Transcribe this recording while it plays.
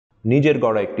নিজের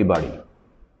গড়া একটি বাড়ি,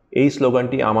 এই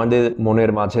স্লোগানটি আমাদের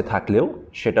মনের মাঝে থাকলেও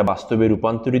সেটা বাস্তবে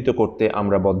রূপান্তরিত করতে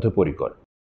আমরা বদ্ধপরিকর।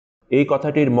 এই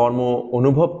কথাটির মর্ম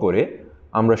অনুভব করে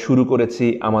আমরা শুরু করেছি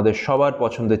আমাদের সবার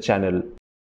পছন্দের চ্যানেল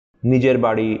নিজের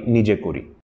বাড়ি নিজে করি।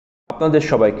 আপনাদের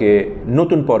সবাইকে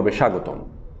নতুন পর্বে স্বাগতম।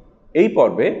 এই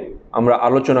পর্বে আমরা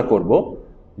আলোচনা করব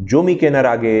জমি কেনার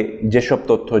আগে যেসব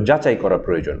তথ্য যাচাই করা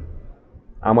প্রয়োজন।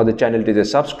 আমাদের চ্যানেলটিতে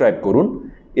সাবস্ক্রাইব করুন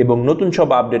এবং নতুন সব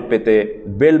আপডেট পেতে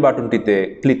বেল বাটনটিতে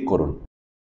ক্লিক করুন।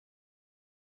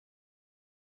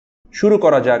 শুরু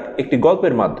করা যাক একটি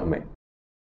গল্পের মাধ্যমে।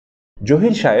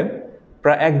 জহির সাহেব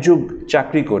প্রায় এক যুগ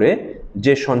চাকরি করে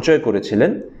যে সঞ্চয়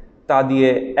করেছিলেন তা দিয়ে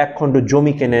এক খণ্ড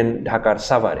জমি কেনেন ঢাকার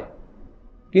সাভারে।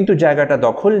 কিন্তু জায়গাটা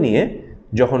দখল নিয়ে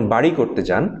যখন বাড়ি করতে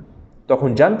যান তখন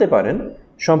জানতে পারেন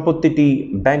সম্পত্তিটি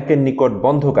ব্যাংকের নিকট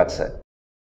বন্ধক আছে।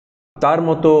 তার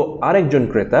মতো আরেকজন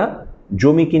ক্রেতা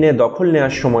জমি কিনে দখল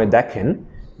নেওয়ার সময় দেখেন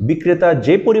বিক্রেতা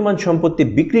যে পরিমাণ সম্পত্তি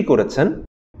বিক্রি করেছেন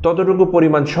ততটুকু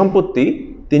পরিমাণ সম্পত্তি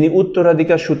তিনি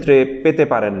উত্তরাধিকার সূত্রে পেতে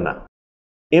পারেন না।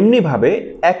 এমনিভাবে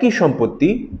একই সম্পত্তি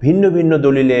ভিন্ন ভিন্ন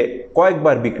দলিলে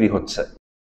কয়েকবার বিক্রি হচ্ছে।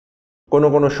 কোনো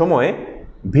কোনো সময়ে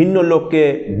ভিন্ন লোককে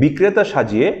বিক্রেতা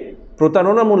সাজিয়ে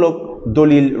প্রতারণামূলক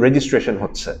দলিল রেজিস্ট্রেশন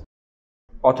হচ্ছে।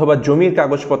 অথবা জমির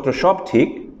কাগজপত্র সব ঠিক,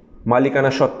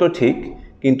 মালিকানা সত্ত্ব ঠিক,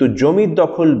 কিন্তু জমির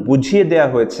দখল বুঝিয়ে দেয়া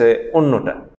হয়েছে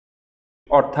অন্যটা,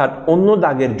 অর্থাৎ অন্য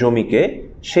দাগের জমিকে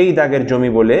সেই দাগের জমি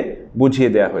বলে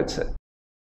বুঝিয়ে দেয়া হয়েছে।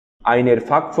 আইনের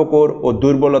ফাঁকফোকর ও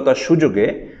দুর্বলতার সুযোগে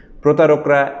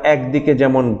প্রতারকরা একদিকে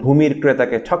যেমন ভূমির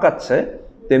ক্রেতাকে ঠকাচ্ছে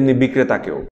তেমনি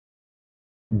বিক্রেতাকেও।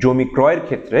 জমি ক্রয়ের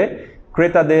ক্ষেত্রে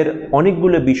ক্রেতাদের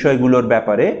অনেকগুলো বিষয়গুলোর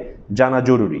ব্যাপারে জানা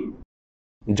জরুরি,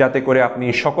 যাতে করে আপনি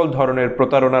সকল ধরনের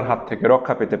প্রতারণার হাত থেকে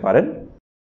রক্ষা পেতে পারেন।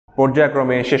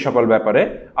 পর্যায়ক্রমে সে সকল ব্যাপারে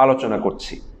আলোচনা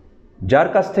করছি। যার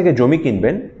কাছ থেকে জমি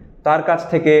কিনবেন তার কাছ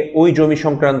থেকে ওই জমি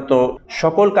সংক্রান্ত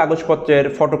সকল কাগজপত্রের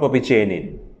ফটোকপি চেয়ে নিন।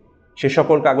 সে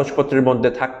সকল কাগজপত্রের মধ্যে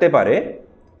থাকতে পারে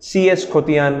সিএস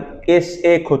খতিয়ান,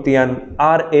 এসএ খতিয়ান,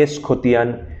 আরএস খতিয়ান,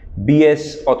 বিএস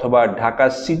অথবা ঢাকা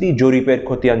সিটি জরিপের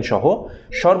খতিয়ান সহ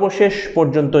সর্বশেষ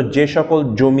পর্যন্ত যে সকল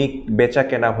জমি বেচা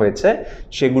কেনা হয়েছে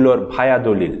সেগুলোর ভায়া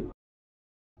দলিল।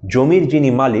 জমির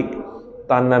যিনি মালিক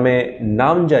তার নামে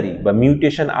নামজারি বা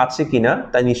মিউটেশন আছে কিনা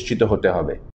তা নিশ্চিত হতে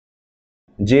হবে।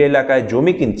 যে এলাকায়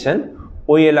জমি কিনছেন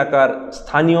ওই এলাকার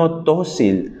স্থানীয়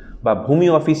তহসিল বা ভূমি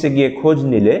অফিসে গিয়ে খোঁজ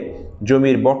নিলে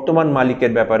জমির বর্তমান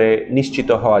মালিকের ব্যাপারে নিশ্চিত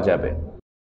হওয়া যাবে।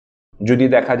 যদি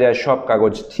দেখা যায় সব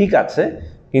কাগজ ঠিক আছে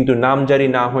কিন্তু নামজারি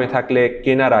না হয়ে থাকলে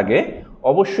কেনার আগে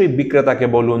অবশ্যই বিক্রেতাকে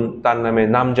বলুন তার নামে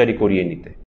নামজারি করিয়ে নিতে।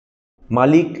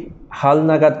 মালিক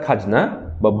হালনাগাদ খাজনা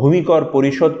বা ভূমিকর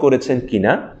পরিশোধ করেছেন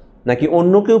কিনা নাকি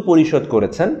অন্য কেউ পরিশোধ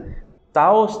করেছেন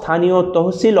তাও স্থানীয়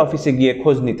তহসিল অফিসে গিয়ে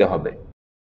খোঁজ নিতে হবে।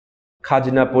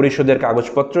 খাজনা পরিশোধের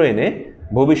কাগজপত্র এনে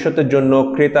ভবিষ্যতের জন্য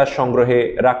ক্রেতার সংগ্রহে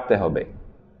রাখতে হবে।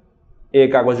 এই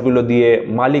কাগজগুলো দিয়ে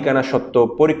মালিকানা সত্ত্ব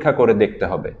পরীক্ষা করে দেখতে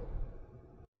হবে।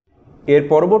 এর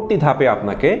পরবর্তী ধাপে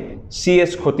আপনাকে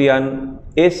সিএস খতিয়ান,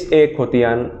 এসএ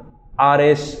খতিয়ান,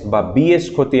 আরএস বা বিএস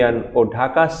খতিয়ান ও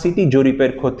ঢাকা সিটি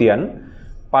জরিপের খতিয়ান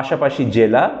পাশাপাশি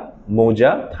জেলা,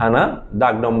 মৌজা, থানা,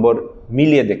 দাগ নম্বর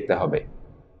মিলিয়ে দেখতে হবে।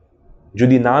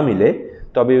 যদি না মিলে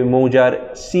তবে মৌজার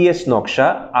সিএস নকশা,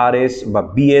 আরএস বা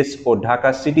বিএস ও ঢাকা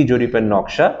সিটি জরিপের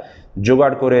নকশা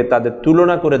জোগাড় করে তাদের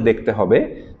তুলনা করে দেখতে হবে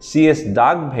সিএস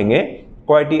দাগ ভেঙে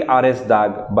কয়টি আরএস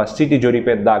দাগ বা সিটি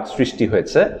জরিপের দাগ সৃষ্টি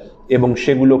হয়েছে এবং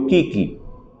সেগুলো কি কি।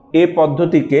 এ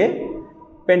পদ্ধতিকে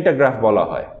পেন্টাগ্রাফ বলা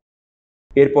হয়।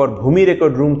 এরপর ভূমি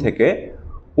রেকর্ড রুম থেকে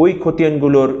ওই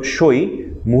খতিয়ানগুলোর সই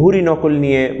মুহুরি নকল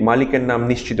নিয়ে মালিকের নাম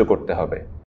নিশ্চিত করতে হবে।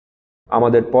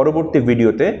 আমাদের পরবর্তী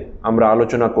ভিডিওতে আমরা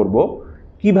আলোচনা করব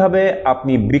কিভাবে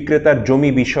আপনি বিক্রেতার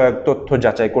জমি বিষয়ক তথ্য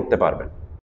যাচাই করতে পারবেন।